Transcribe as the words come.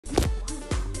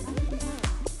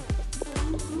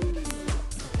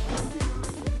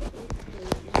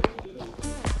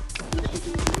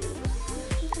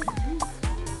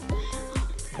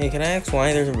Hey, can I ask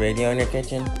why there's a radio in your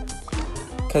kitchen?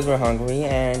 Because we're hungry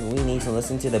and we need to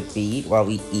listen to the beat while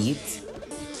we eat?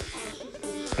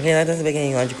 Okay, that doesn't make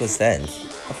any logical sense.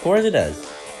 Of course it does.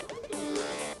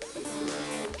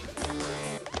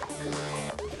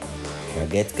 Now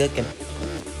get cooking.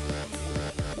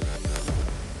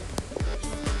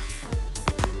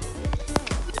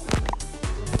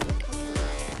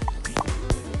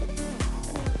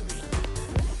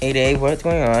 Hey Dave, what's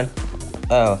going on?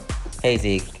 Oh, hey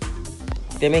Zeke.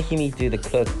 They're making me do the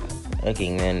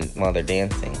cooking then while they're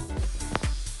dancing.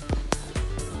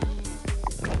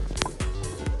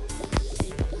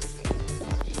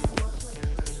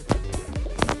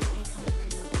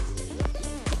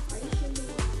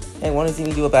 Hey, wanna see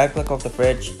me do a backflip off the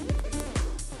fridge?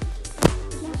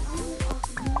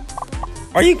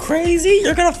 Are you crazy?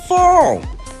 You're gonna fall!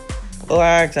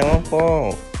 Relax, I won't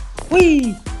fall.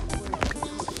 Whee!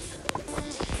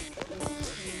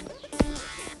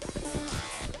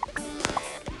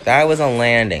 That was a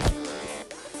landing.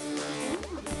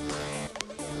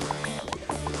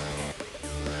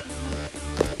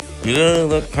 You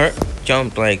look hurt.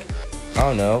 Jumped like, I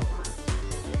don't know,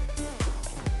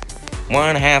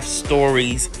 1.5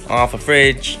 stories off a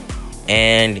fridge,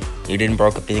 and you didn't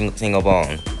break a single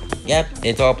bone. Yep,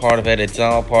 it's all part of it. It's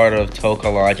all part of Toka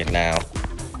logic now.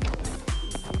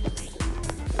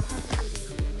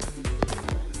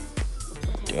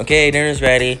 Okay, dinner's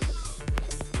ready.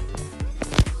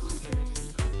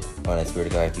 Oh, I swear to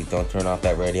God, if you don't turn off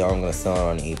that radio, I'm gonna sell it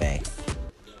on eBay.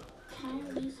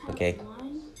 Okay.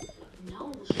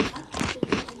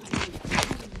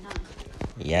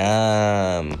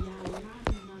 Yum.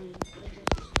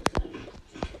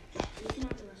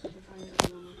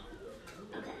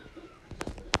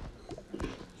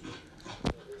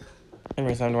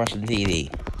 Every time to watch the TV.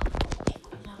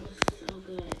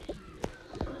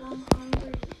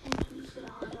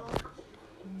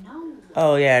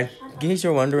 Oh yeah, in case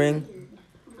you're wondering,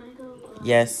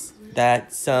 yes,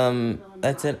 that's another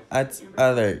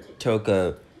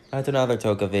Toka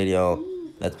video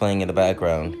that's playing in the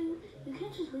background.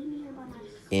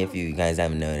 If you guys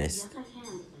haven't noticed.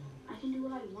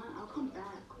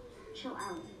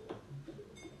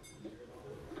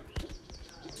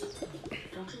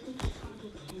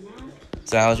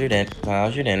 So how's your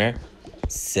dinner?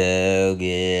 So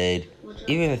good.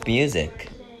 Even with music.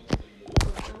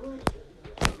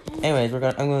 Anyways, I'm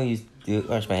gonna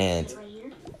wash my hands.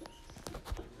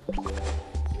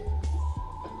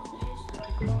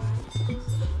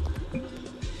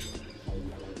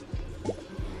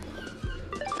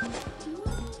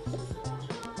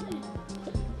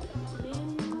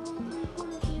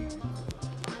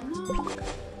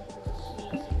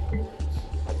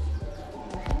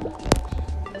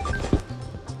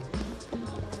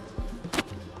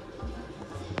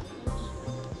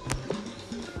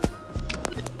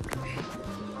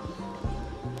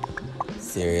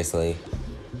 Seriously.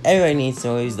 Everybody needs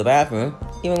to use the bathroom,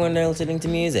 even when they're listening to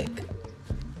music.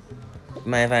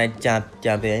 Mind if I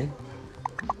jump in?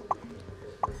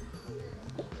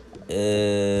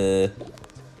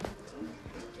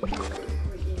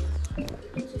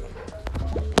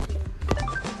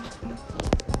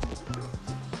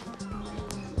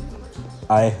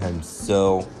 I am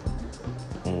so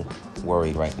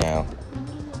worried right now.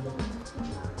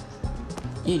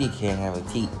 You can't have a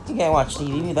TV. You can't watch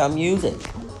TV without music.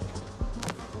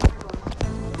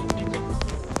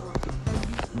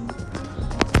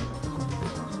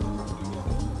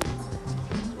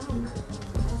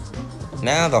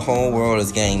 Now the whole world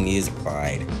is getting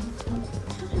music-fied.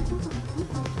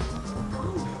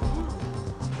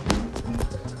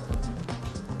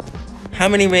 How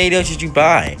many radios did you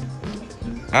buy?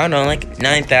 I don't know, like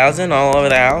 9,000 all over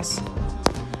the house?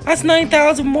 That's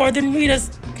 9,000 more than we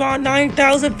just bought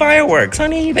 9,000 fireworks on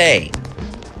eBay.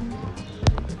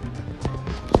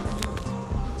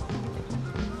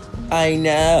 I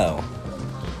know.